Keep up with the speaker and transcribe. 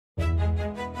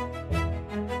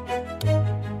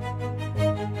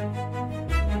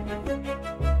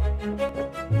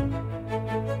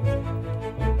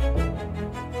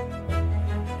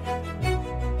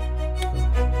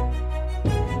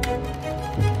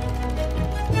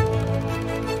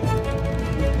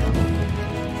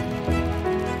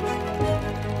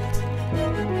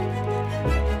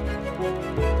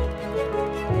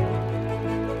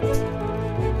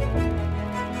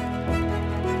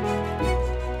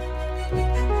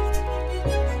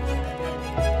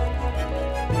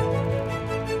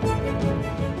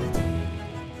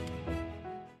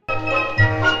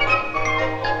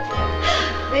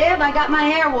Well, I got my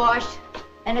hair washed.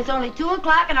 And it's only 2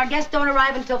 o'clock, and our guests don't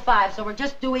arrive until 5, so we're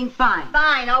just doing fine.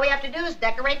 Fine. All we have to do is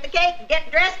decorate the cake and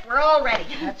get dressed. We're all ready.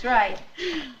 That's right.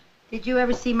 Did you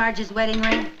ever see Marge's wedding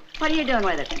ring? What are you doing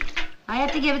with it? I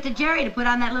had to give it to Jerry to put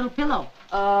on that little pillow.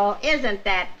 Oh, isn't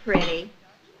that pretty?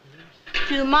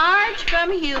 To Marge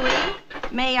from Huey,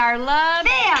 may our love...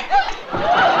 There!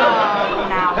 Oh,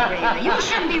 now, really. You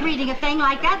shouldn't be reading a thing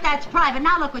like that. That's private.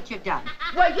 Now look what you've done.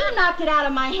 Well, you knocked it out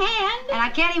of my hand. And I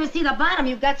can't even see the bottom.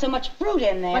 You've got so much fruit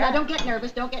in there. Well, now, don't get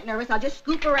nervous. Don't get nervous. I'll just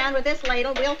scoop around with this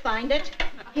ladle. We'll find it.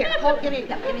 Here, hold, give me a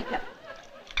cup. Give me a cup.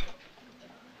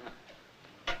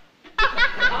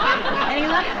 Any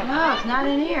luck? No, it's not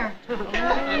in here.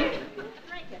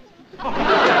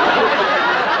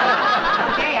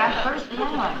 Okay, I'm first one.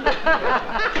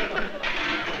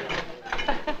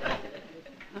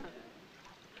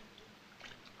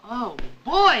 Oh,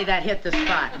 boy, that hit the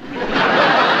spot.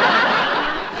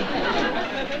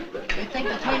 You think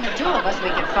between the 2 of us we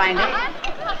could find it?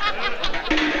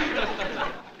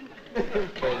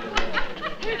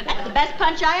 That's the best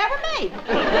punch I ever made.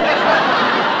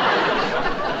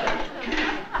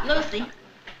 Lucy.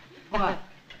 What?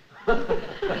 I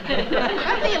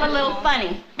feel a little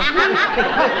funny.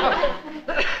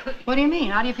 What do you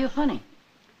mean? How do you feel funny?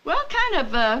 Well, kind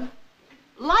of,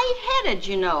 lightheaded,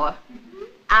 you know.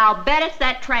 I'll bet it's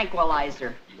that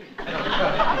tranquilizer.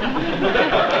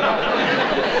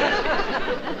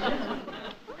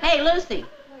 Hey, Lucy.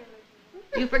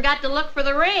 You forgot to look for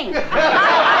the ring. Not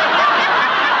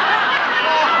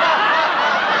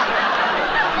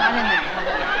in there.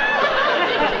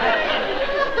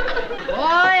 Boy,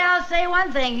 I'll say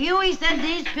one thing. Huey said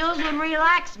these pills would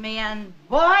relax me, and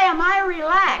boy, am I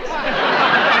relaxed.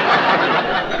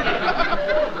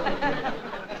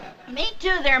 Me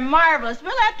too, they're marvelous.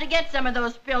 We'll have to get some of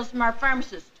those pills from our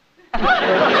pharmacist. What's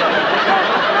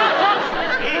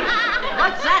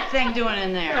that thing doing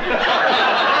in there?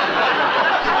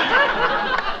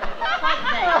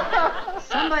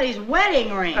 Somebody's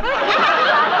wedding ring.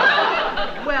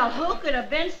 Well, who could have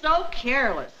been so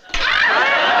careless?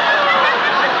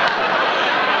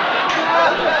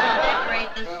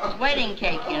 Decorate this wedding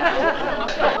cake, you know.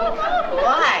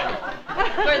 Why?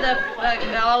 For the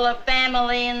all the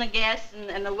family and the guests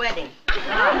and the wedding.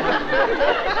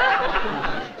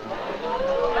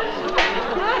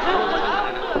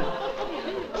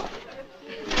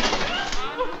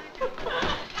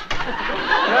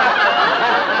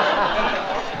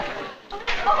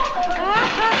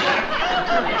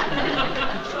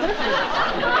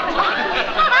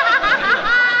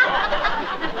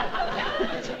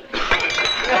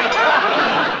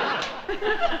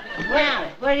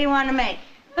 Now, what do you want to make?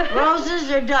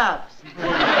 Roses or doves?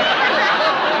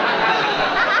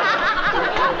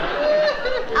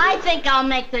 I think I'll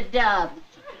make the doves.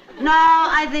 No,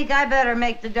 I think I better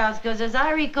make the doves, because as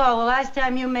I recall, the last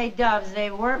time you made doves,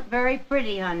 they weren't very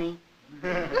pretty, honey.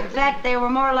 In fact, they were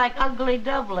more like ugly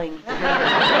dublings.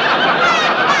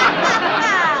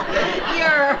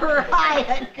 You're a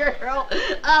riot, girl.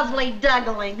 Ugly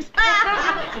ducklings.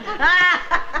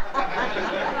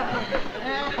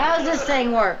 How does this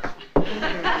thing work?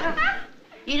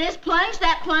 You just plunge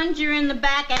that plunger in the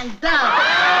back and dove.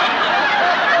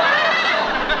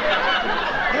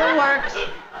 It works.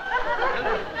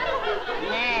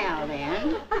 Now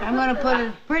then. I'm going to put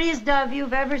the prettiest dove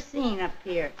you've ever seen up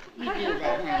here. You do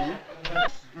that, honey.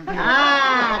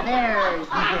 Ah, there's.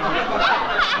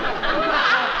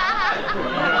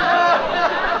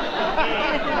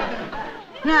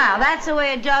 Now, that's the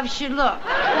way a dove should look.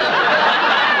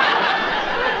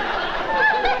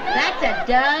 That's a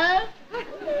dove?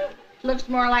 Looks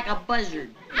more like a buzzard.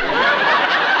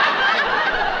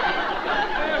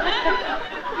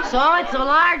 So it's a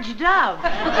large dove.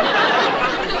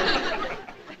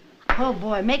 Oh,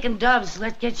 boy, making doves,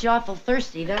 let's get you awful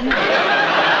thirsty, doesn't it?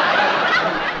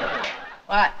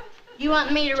 What? You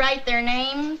want me to write their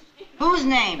names? Whose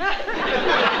name? The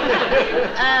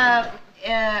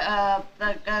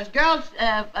girls,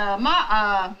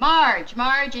 Marge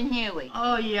and Huey.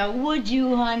 Oh, yeah, would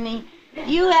you, honey?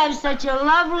 You have such a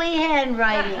lovely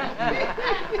handwriting.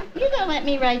 You gonna let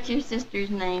me write your sister's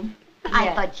name? Yeah.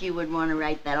 I thought you would want to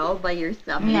write that all by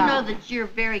yourself. No. You know that you're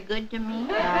very good to me.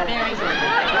 Very good.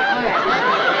 All right.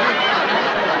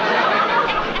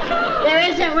 There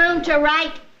isn't room to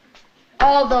write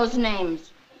all those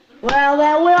names. Well,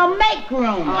 then we'll make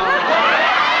room.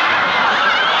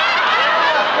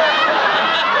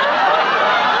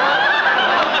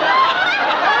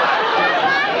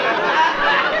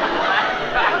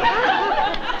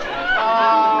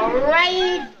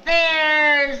 Right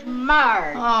there's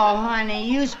Marge. Oh, honey,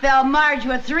 you spell Marge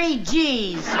with 3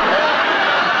 G's.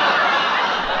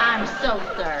 so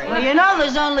sorry. Well, you know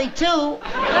there's only two.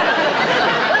 What's the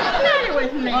matter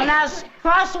with me? Well, now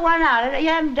cross one out. You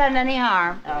haven't done any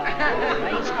harm. Oh.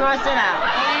 Just cross it out.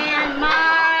 And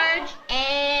Marge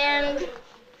and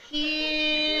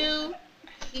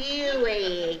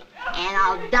Huey. And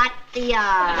I'll dot the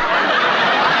R.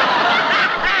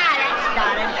 That's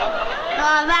dotted.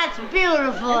 Oh, that's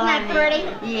beautiful, Isn't that honey.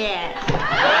 pretty? Yes.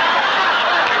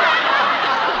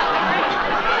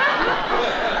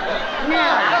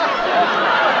 Now.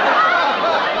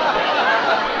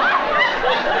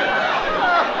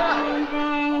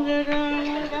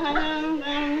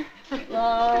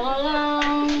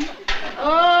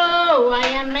 Oh, I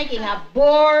am making a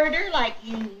border like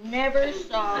you never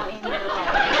saw in your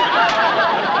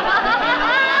life.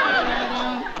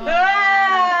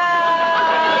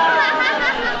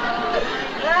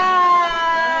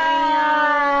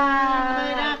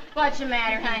 What's the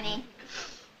matter, honey?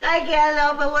 I can't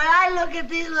help it. When I look at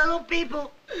these little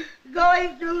people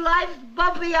going through life's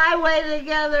bumpy highway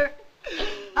together,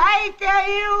 I tell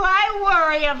you, I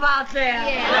worry about them.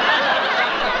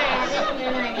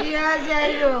 Yes,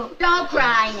 I do. Don't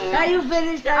cry now. Are you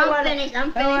finished? I'm finished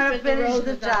I want to with the finish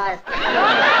roses the on top.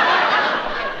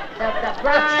 The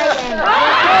bride and